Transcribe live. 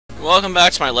Welcome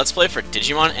back to my Let's Play for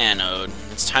Digimon Anode.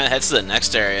 It's time to head to the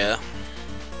next area.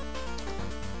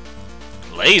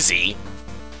 Lazy?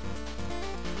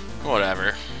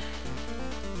 Whatever.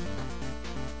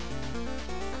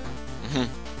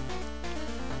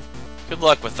 Good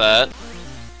luck with that.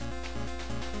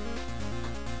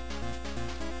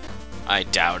 I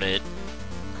doubt it.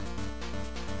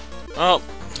 Well,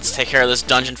 let's take care of this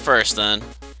dungeon first, then.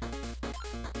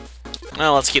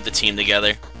 Well, let's keep the team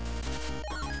together.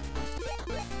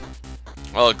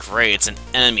 Oh, great, it's an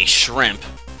enemy shrimp.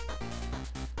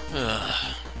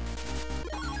 Ugh.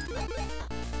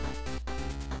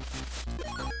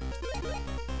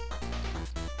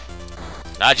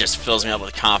 That just fills me up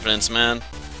with confidence, man.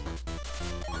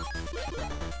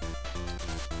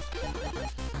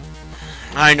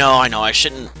 I know, I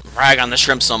shouldn't rag on the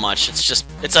shrimp so much.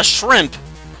 It's a shrimp!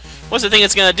 What's the thing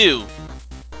it's gonna do?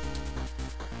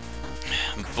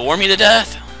 Bore me to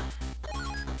death?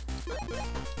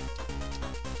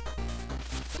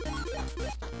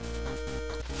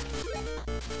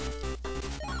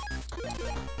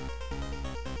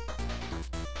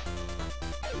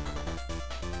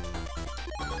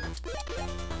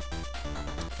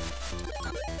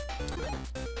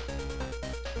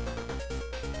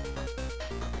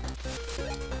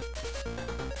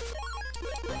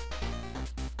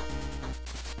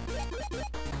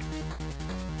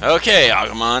 Okay,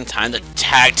 Agumon, time to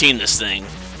tag team this thing.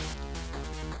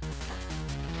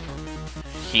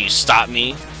 Can you stop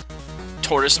me,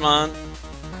 Tortoisemon?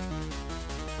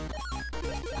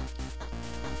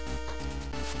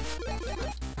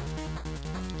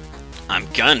 I'm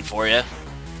gunning for you.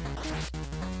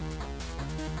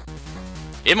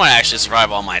 It might actually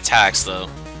survive all my attacks, though.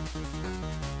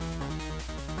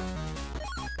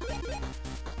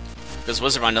 Because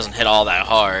Wizardmon doesn't hit all that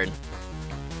hard.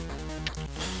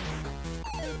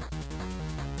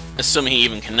 Assuming he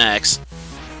even connects.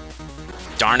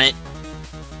 Darn it.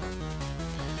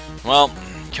 Well,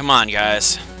 come on,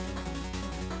 guys.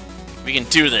 We can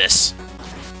do this.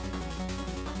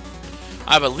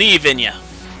 I believe in you.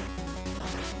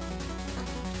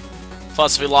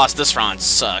 Plus, if we lost this round, it'd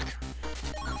suck.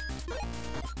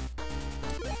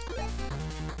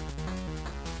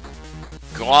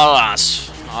 Go on,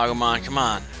 Agumon, come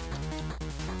on.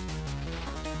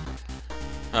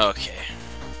 Okay.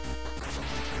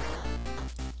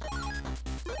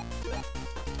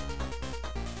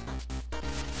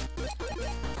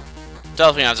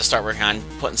 Definitely have to start working on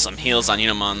putting some heals on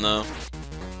Unimon, though.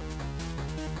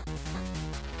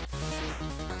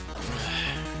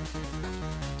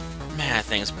 Man, that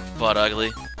thing's butt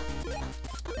ugly.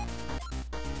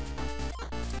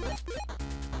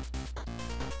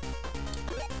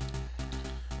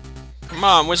 Come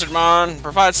on, Wizardmon,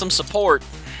 provide some support.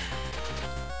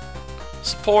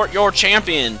 Support your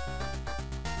champion.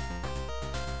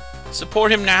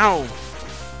 Support him now.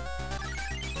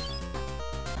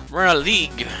 We're in a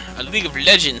league of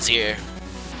legends here.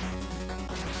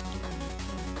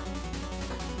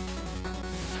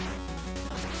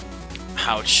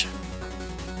 Ouch.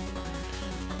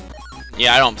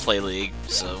 Yeah, I don't play League,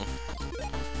 so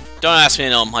don't ask me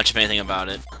to know much of anything about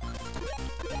it.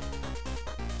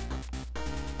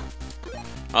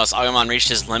 Oh, so Agumon reached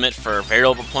his limit for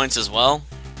variable points as well?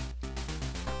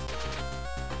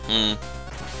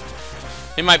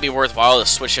 It might be worthwhile to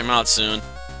switch him out soon.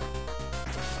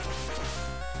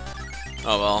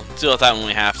 Oh well, deal with that when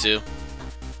we have to.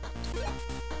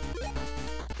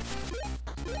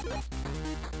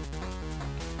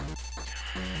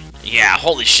 Yeah,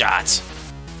 holy shots!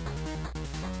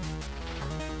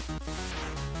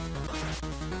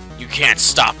 You can't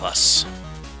stop us.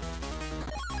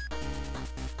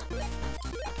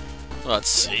 Let's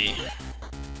see.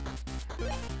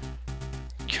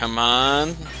 Come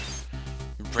on.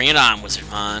 Bring it on,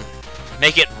 Wizardmon.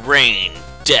 Make it rain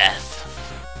death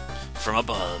from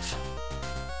above.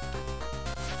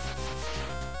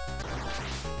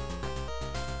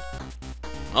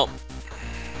 Well,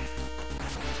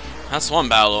 that's one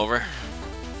battle over.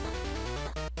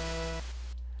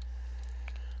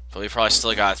 But we probably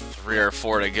still got 3 or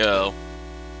 4 to go.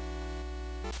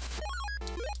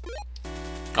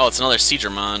 Oh, it's another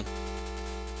Seedramon.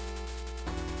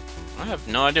 I have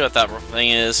no idea what that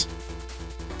thing is.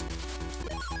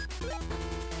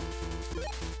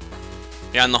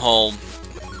 Beyond the whole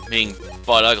being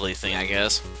butt ugly thing, I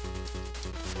guess.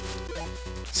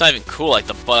 It's not even cool like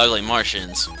the butt ugly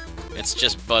Martians. It's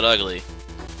just butt ugly.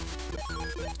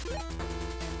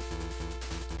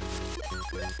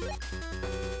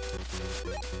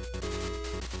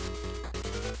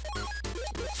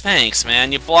 Thanks,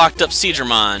 man. You blocked up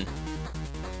Seedramon.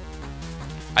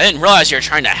 I didn't realize you were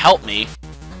trying to help me.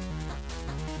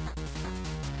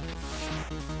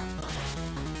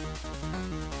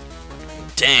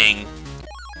 Dang.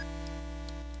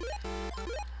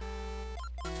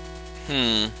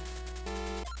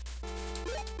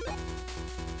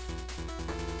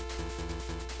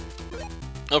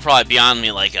 It'll probably be on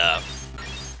me like a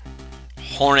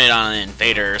hornet on an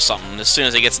invader or something as soon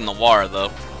as it gets in the water, though.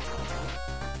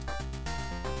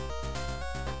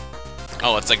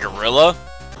 Oh, it's a gorilla?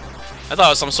 I thought it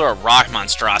was some sort of rock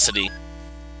monstrosity.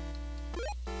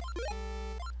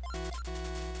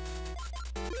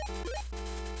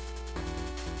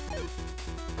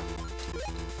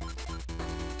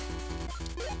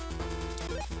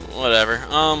 Whatever.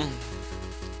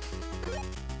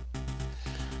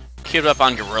 Queued up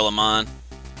on Gorillamon.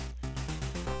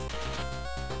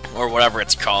 Or whatever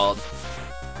it's called.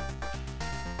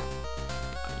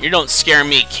 You don't scare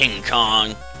me, King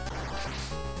Kong.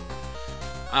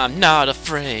 I'm not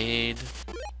afraid.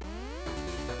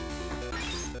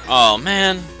 Oh,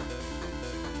 man.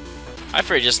 I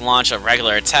prefer just launch a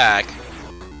regular attack.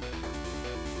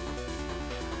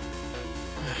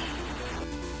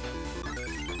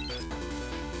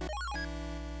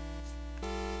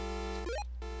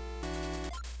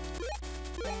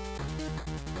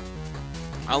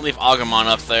 I'll leave Agumon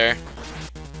up there.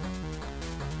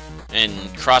 And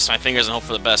cross my fingers and hope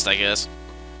for the best, I guess.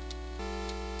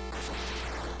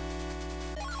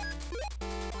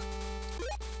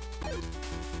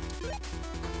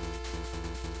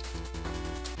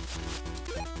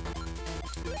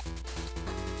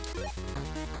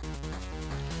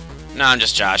 No, I'm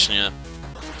just joshing you.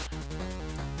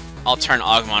 I'll turn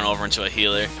Agumon over into a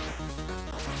healer.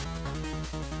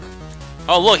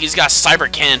 Oh look, he's got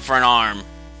Cyber Cannon for an arm.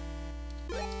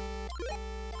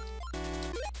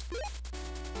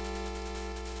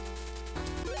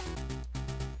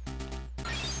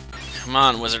 Come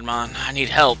on, Wizardmon, I need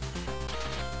help.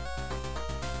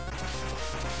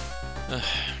 Ugh.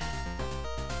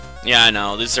 Yeah, I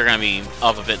know, these are gonna be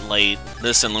up a bit late.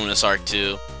 This and Luminous Arc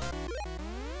too.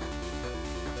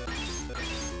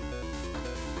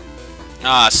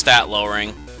 Ah, stat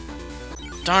lowering.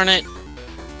 Darn it.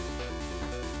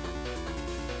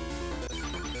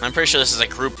 I'm pretty sure this is a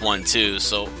group one too,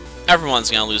 so everyone's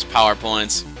gonna lose power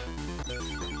points.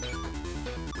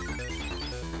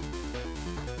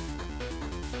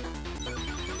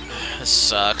 This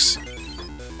sucks.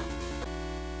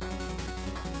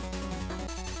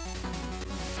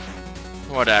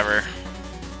 Whatever.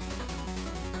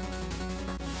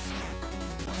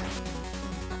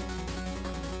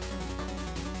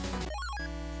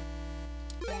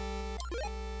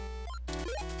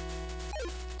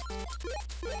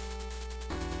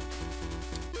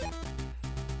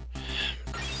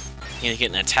 Need to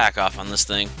get an attack off on this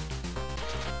thing.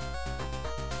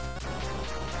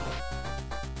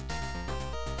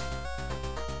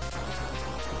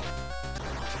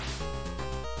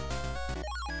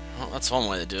 Well, that's one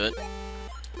way to do it.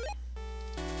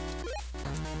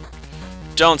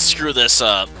 Don't screw this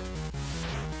up.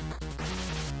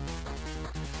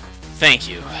 Thank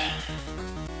you.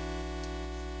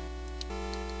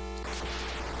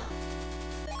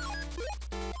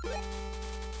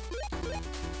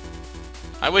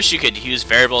 I wish you could use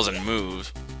variables and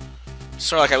move.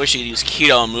 Sort of like I wish you could use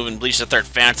Keto and move and Bleach the Third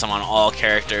Phantom on all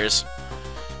characters.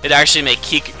 It'd actually make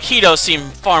Keto seem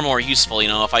far more useful, you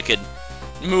know, if I could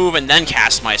move and then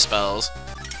cast my spells.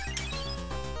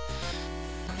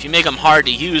 If you make them hard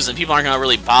to use, then people aren't going to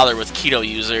really bother with Keto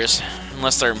users,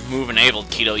 unless they're move-enabled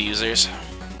Keto users.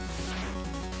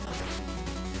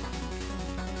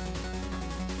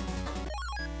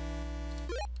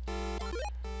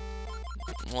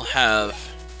 We'll have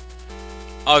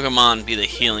Agumon be the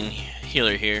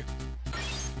healer here.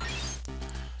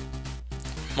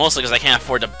 Mostly because I can't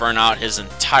afford to burn out his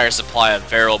entire supply of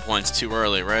variable points too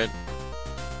early, right?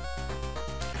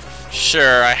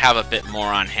 Sure, I have a bit more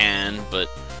on hand, but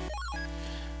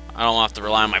I don't have to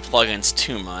rely on my plugins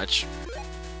too much.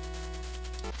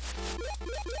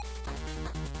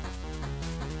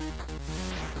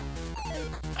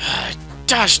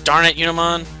 Gosh darn it,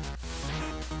 Unimon!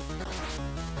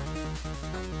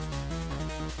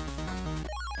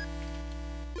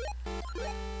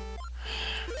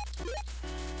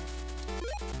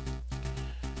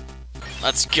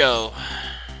 Let's go.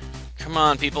 Come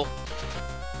on, people.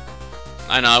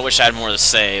 I know, I wish I had more to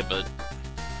say, but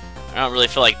I don't really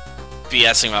feel like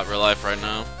BSing about real life right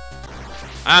now.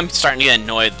 I'm starting to get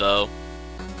annoyed, though.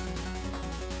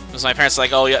 Because my parents are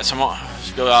like, oh, yeah,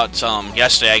 go out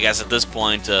yesterday, I guess, at this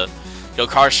point, to go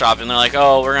car shopping. They're like,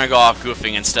 oh, we're going to go off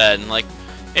goofing instead. And, like,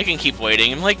 it can keep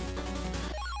waiting. I'm like,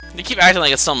 they keep acting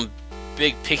like it's some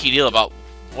big picky deal about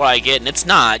what I get, and it's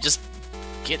not. Just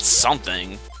get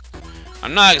something.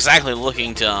 I'm not exactly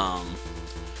looking to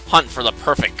hunt for the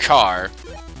perfect car.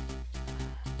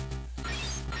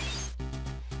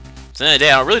 At the end of the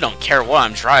day, I really don't care what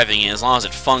I'm driving in as long as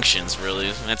it functions, really.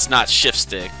 And it's not shift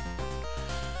stick.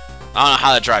 I don't know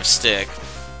how to drive stick.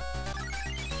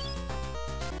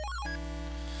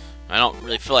 I don't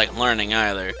really feel like learning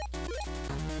either.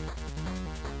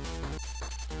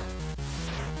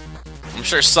 I'm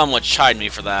sure some would chide me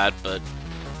for that, but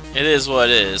it is what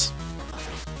it is.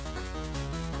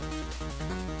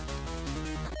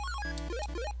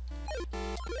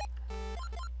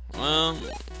 Well,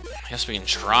 I guess we can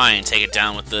try and take it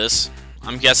down with this.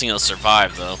 I'm guessing it'll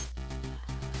survive, though.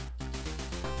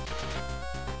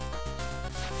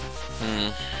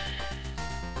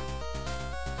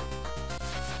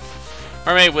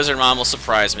 Or maybe Wizard Mom will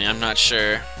surprise me, I'm not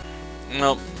sure.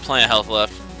 Nope, plenty of health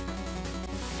left.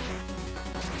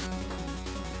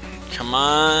 Come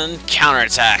on,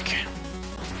 counterattack.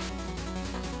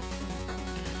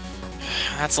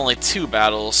 That's only 2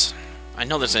 battles. I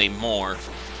know there's any more.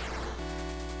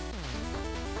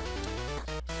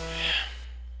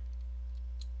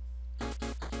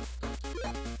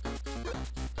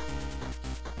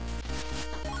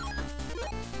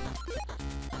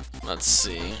 Let's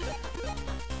see.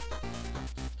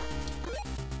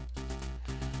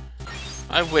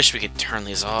 I wish we could turn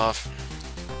these off.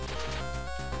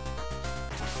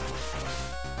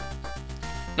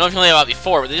 No one complained about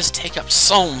before, but they just take up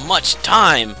so much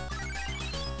time.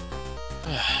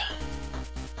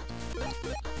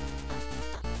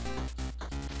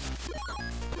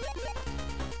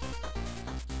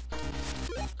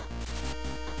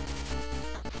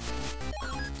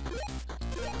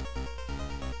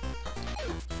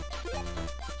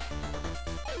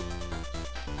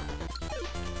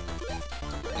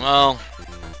 Well,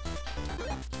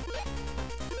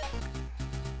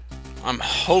 I'm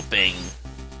hoping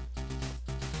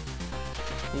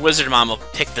Wizard Mom will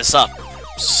pick this up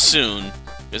soon,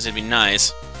 because it'd be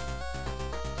nice.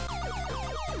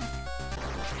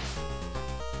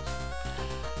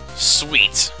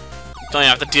 Sweet. Don't even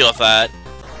have to deal with that.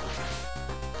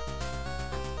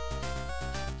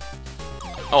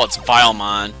 Oh, it's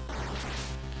Vilemon.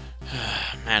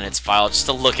 Man, it's vile just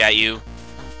to look at you.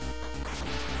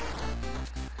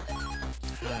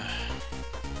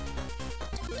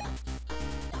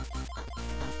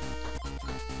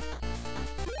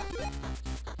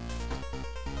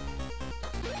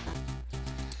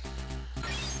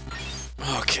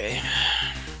 Okay.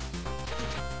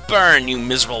 Burn, you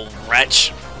miserable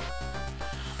wretch!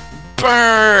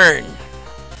 Burn!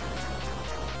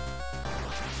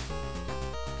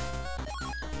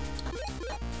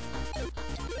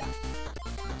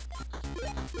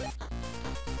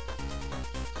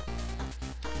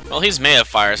 Well, he's made of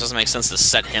fire, so it doesn't make sense to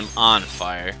set him on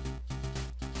fire.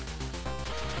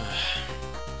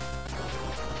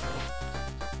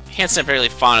 Can't say I'm particularly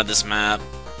fond of this map.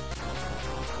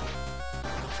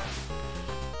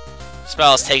 This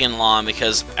battle is taking long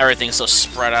because everything's so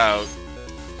spread out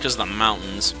because of the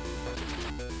mountains.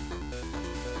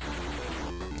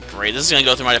 Great, this is gonna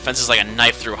go through my defenses like a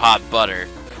knife through hot butter.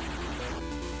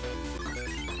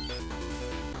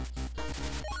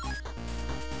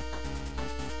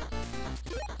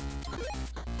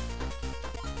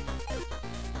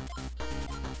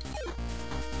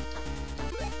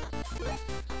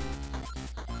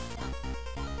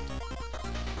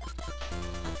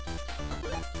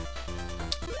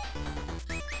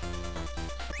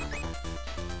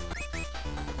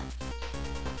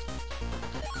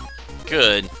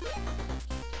 Good.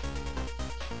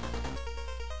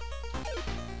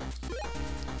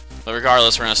 But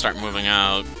regardless, we're gonna start moving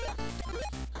out.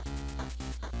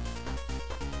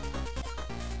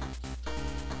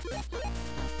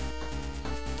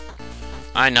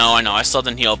 I know, I still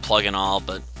didn't heal plug and all,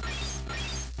 but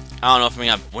I don't know if I'm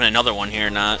gonna win another one here or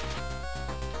not.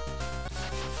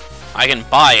 I can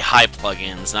buy high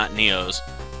plugins, not Neos.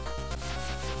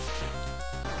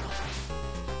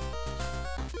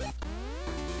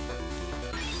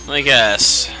 Let me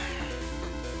guess.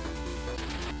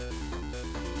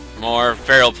 More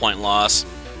variable point loss.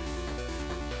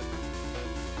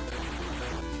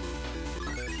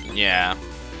 Yeah.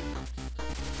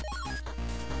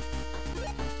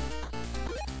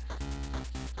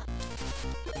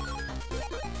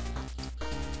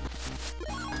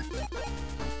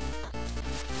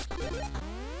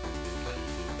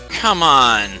 Come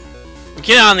on.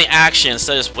 Get on the action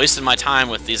instead of just wasting my time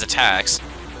with these attacks.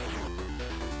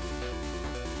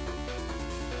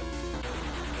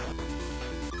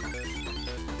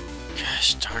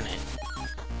 Gosh darn it.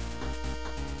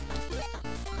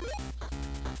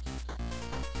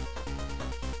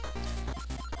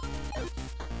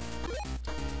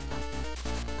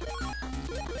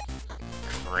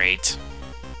 Great.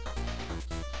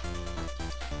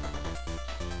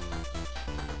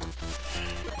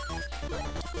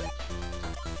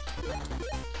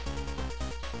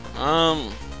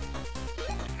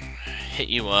 Hit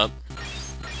you up.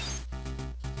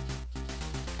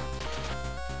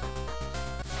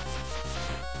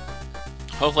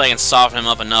 Hopefully I can soften him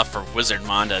up enough for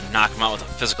Wizardmon to knock him out with a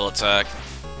physical attack.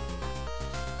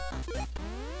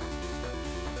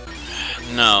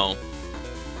 No.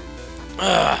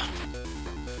 Ugh.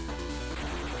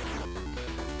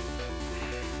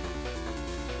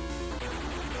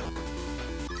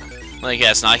 I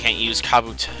guess now I can't use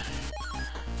Cathode.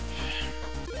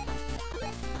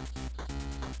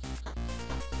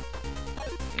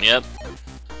 Yep.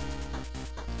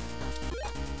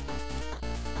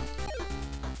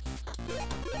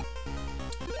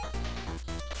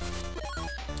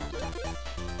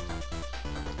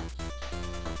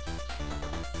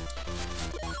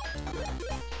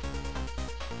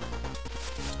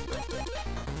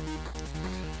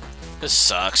 This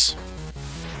sucks.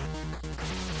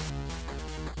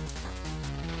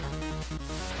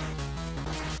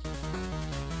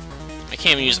 I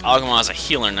can't even use Agumon as a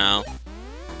healer now.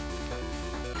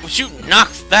 Would you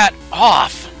knock that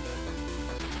off?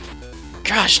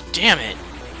 Gosh damn it.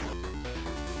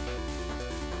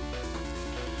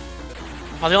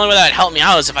 Well, the only way that would help me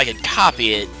out is if I could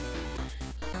copy it.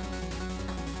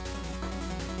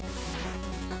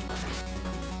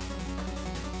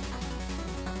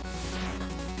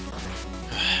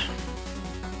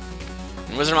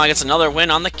 And Wizardmon gets another win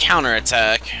on the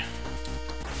counterattack.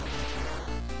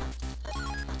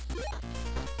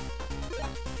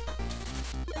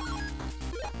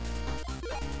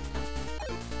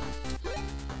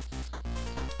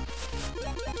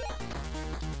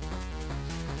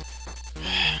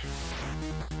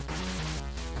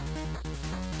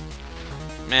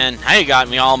 Man, now you got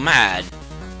me all mad.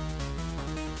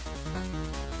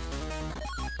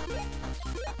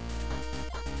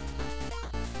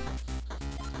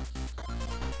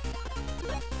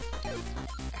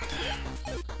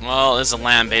 Well, this is a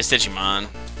land-based Digimon.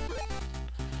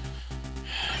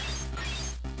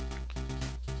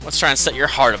 Let's try and set your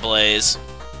heart ablaze.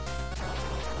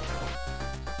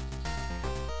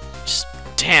 Just,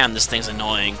 damn, this thing's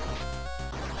annoying.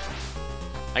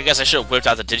 I guess I should have whipped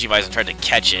out the Digivice and tried to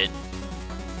catch it.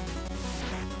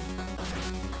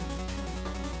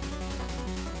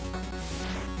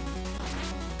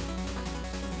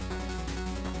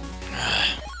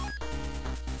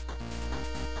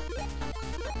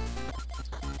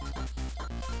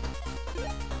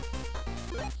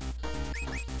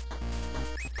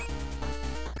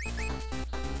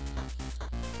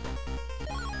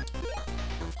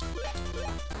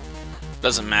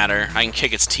 Doesn't matter. I can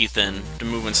kick its teeth in to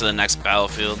move into the next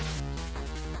battlefield.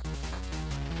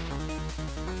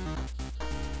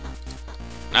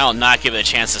 I will not give it a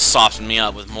chance to soften me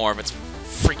up with more of its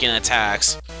freaking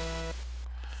attacks.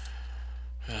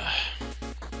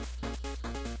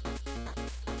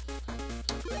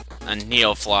 A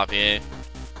Neo Floppy, eh?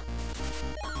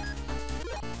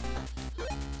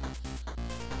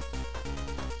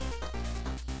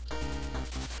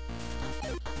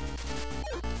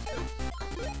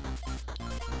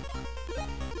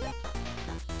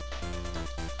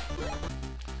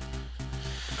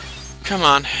 Come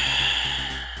on.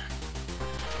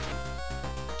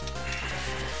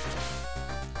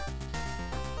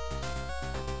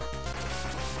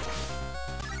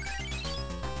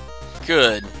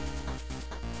 Good.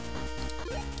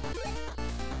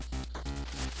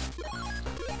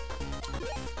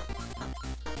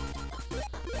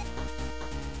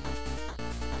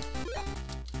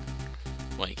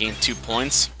 What, he gained 2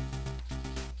 points?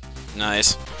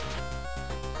 Nice.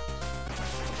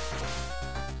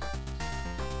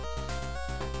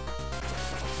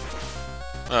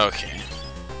 Okay.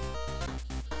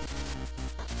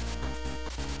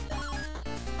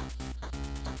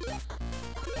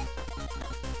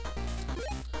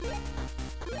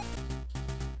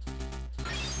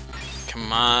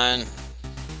 Come on.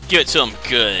 Give it to him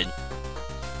good.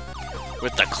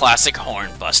 With the classic Horn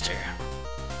Buster.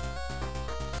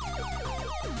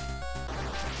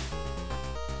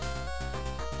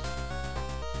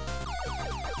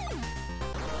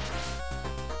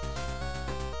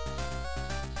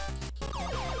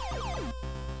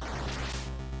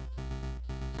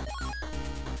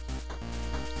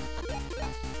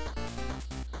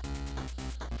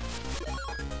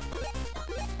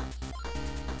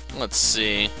 Let's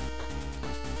see.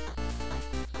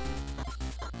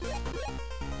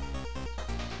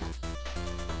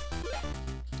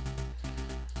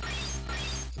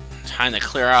 Time to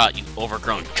clear out, you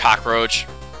overgrown cockroach.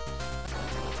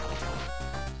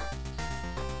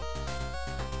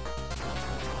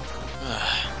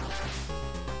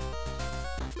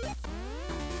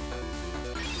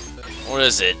 What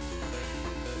is it?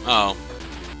 Oh.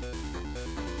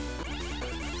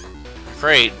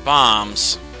 Great,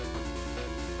 bombs.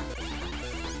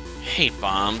 Hate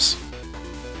bombs.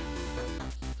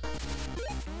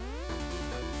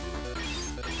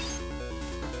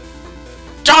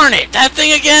 Darn it! That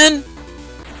thing again?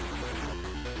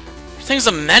 This thing's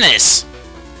a menace.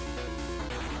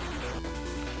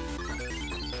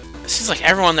 It seems like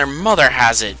everyone and their mother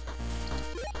has it.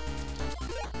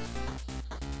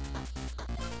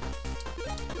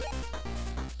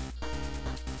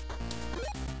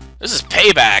 This is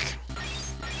payback.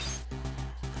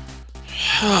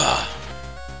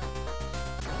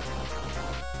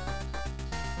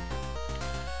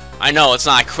 I know it's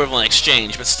not equivalent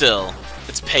exchange, but still,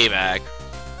 it's payback.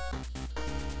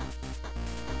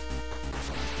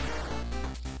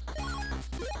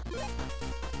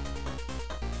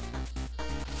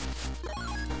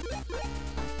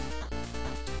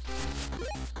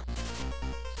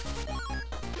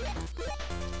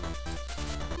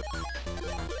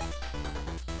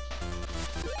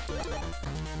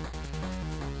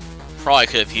 Probably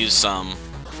could have used some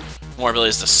more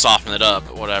abilities to soften it up,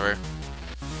 but whatever.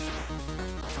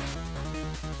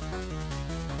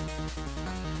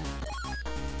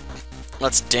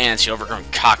 Let's dance, you overgrown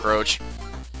cockroach.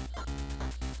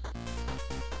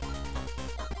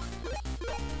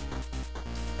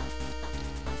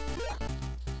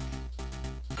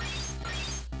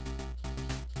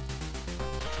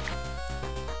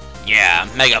 Yeah,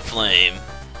 Mega Flame.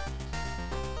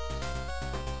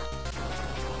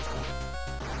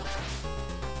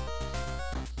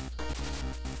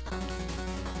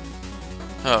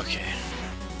 Okay.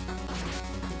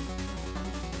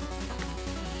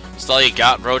 Is that all you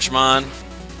got, Roachmon?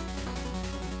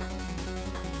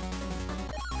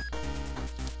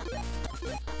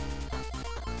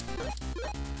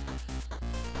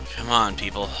 Come on,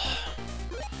 people.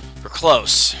 We're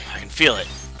close. I can feel it.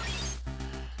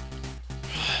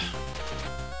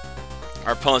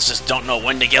 Our opponents just don't know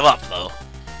when to give up, though.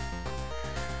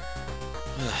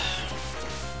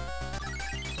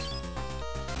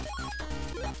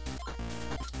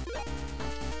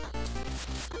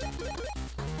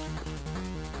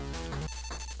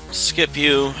 Skip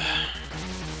you.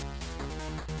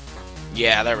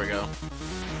 Yeah, there we go.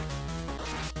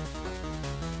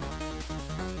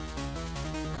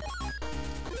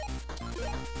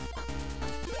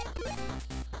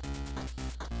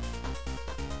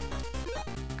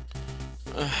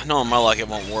 No, my luck, it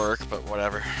won't work, but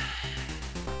whatever.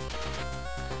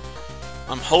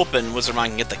 I'm hoping Wizardmon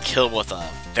can get the kill with a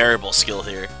variable skill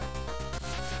here.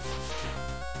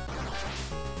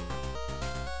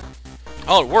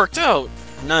 Oh, it worked out!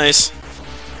 Nice.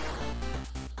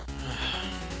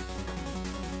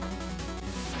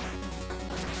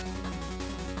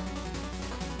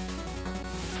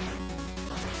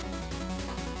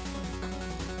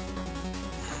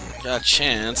 Got a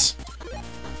chance.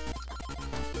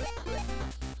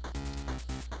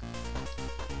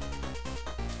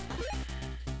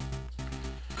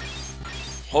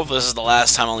 Hopefully this is the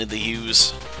last time I'll need to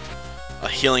use a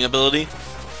healing ability.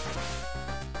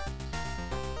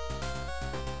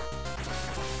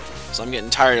 So I'm getting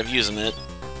tired of using it.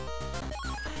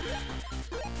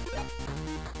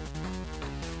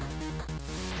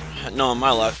 No, in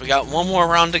my life, we got one more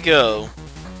round to go.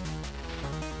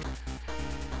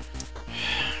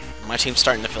 My team's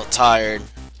starting to feel tired.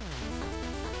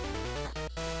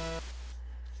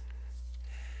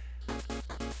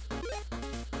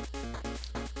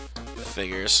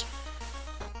 Figures.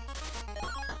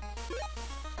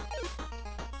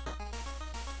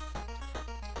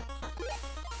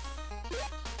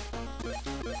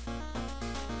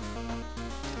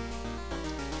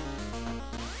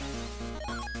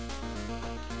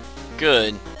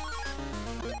 Good.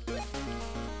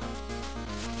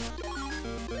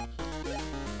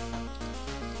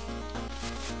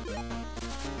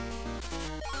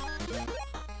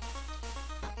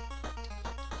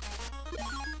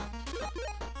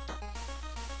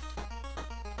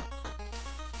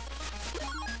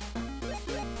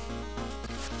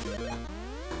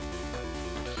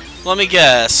 Let me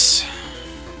guess.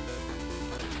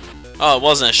 Oh, it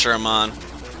wasn't a Sherman.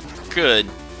 Good.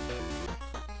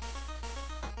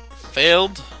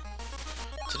 Failed?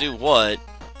 To do what?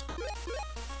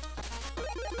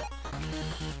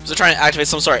 Was it trying to activate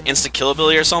some sort of insta-kill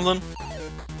ability or something?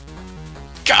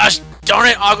 Gosh darn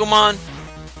it, Agumon!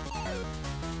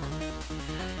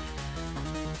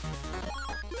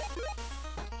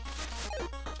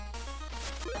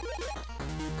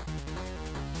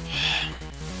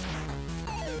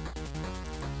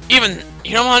 Even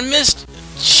Hiromon missed?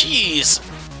 Jeez.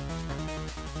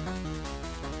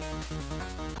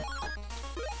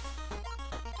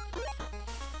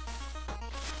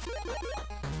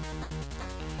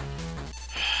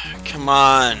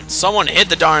 on! Someone hit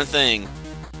the darn thing!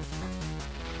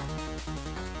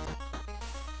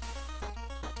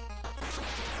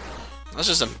 That's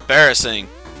just embarrassing.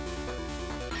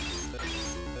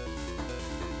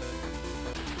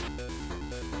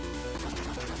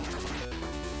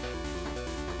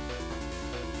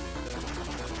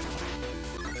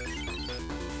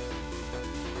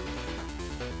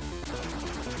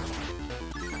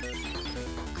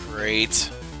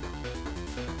 Great.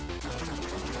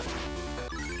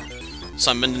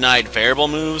 So I've been denied variable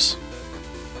moves?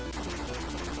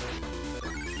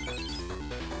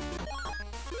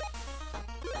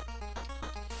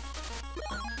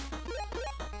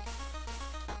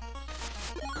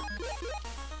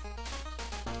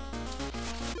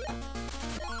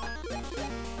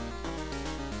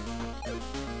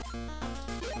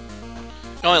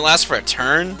 It only lasts for a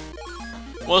turn?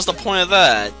 What was the point of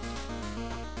that?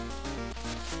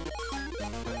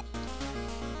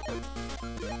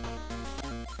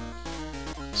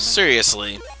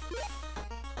 Seriously.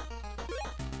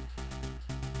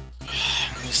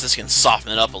 At least this can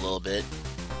soften it up a little bit.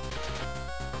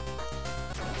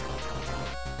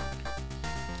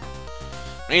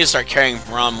 I need to start carrying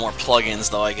around more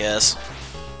plugins, though, I guess.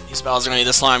 These battles are gonna be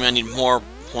this long, I'm gonna need more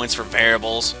points for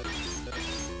variables.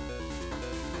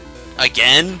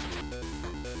 Again?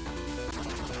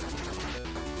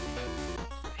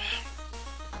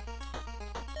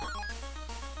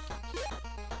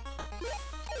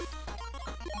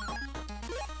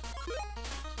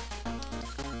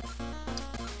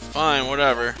 Fine,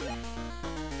 whatever.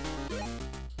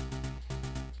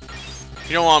 If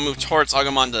you don't want to move towards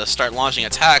Agumon to start launching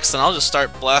attacks, then I'll just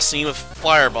start blasting you with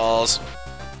fireballs.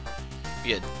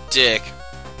 Be a dick.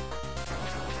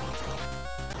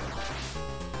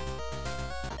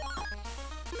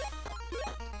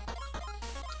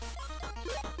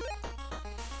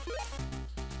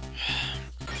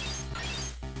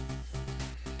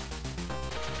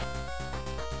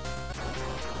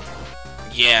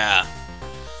 Yeah.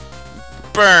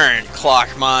 Burn,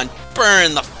 Clockmon!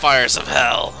 Burn the fires of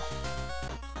hell!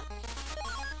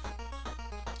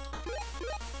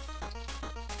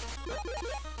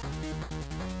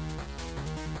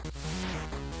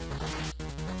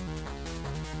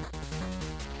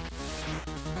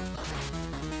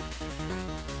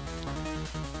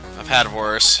 I've had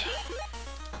worse.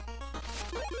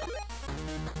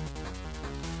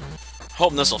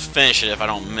 Hoping this will finish it if I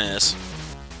don't miss.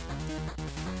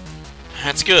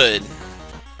 That's good.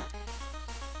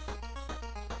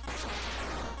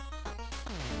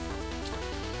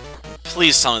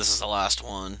 Please tell me this is the last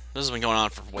one. This has been going on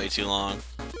for way too long.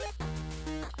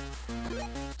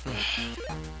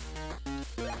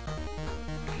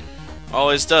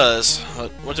 Always does.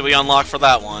 What did we unlock for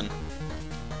that one?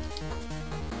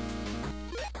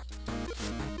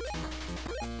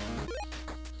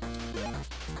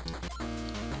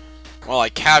 Well, I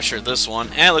captured this one,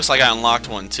 and it looks like I unlocked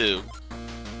one too.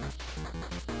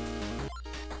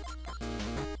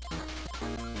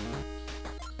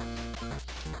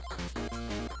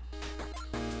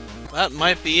 That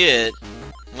might be it.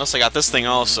 Unless I got this thing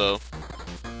also.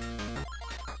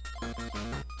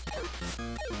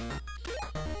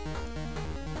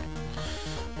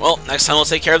 Well, next time we'll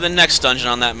take care of the next dungeon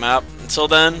on that map. Until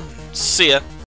then, see ya.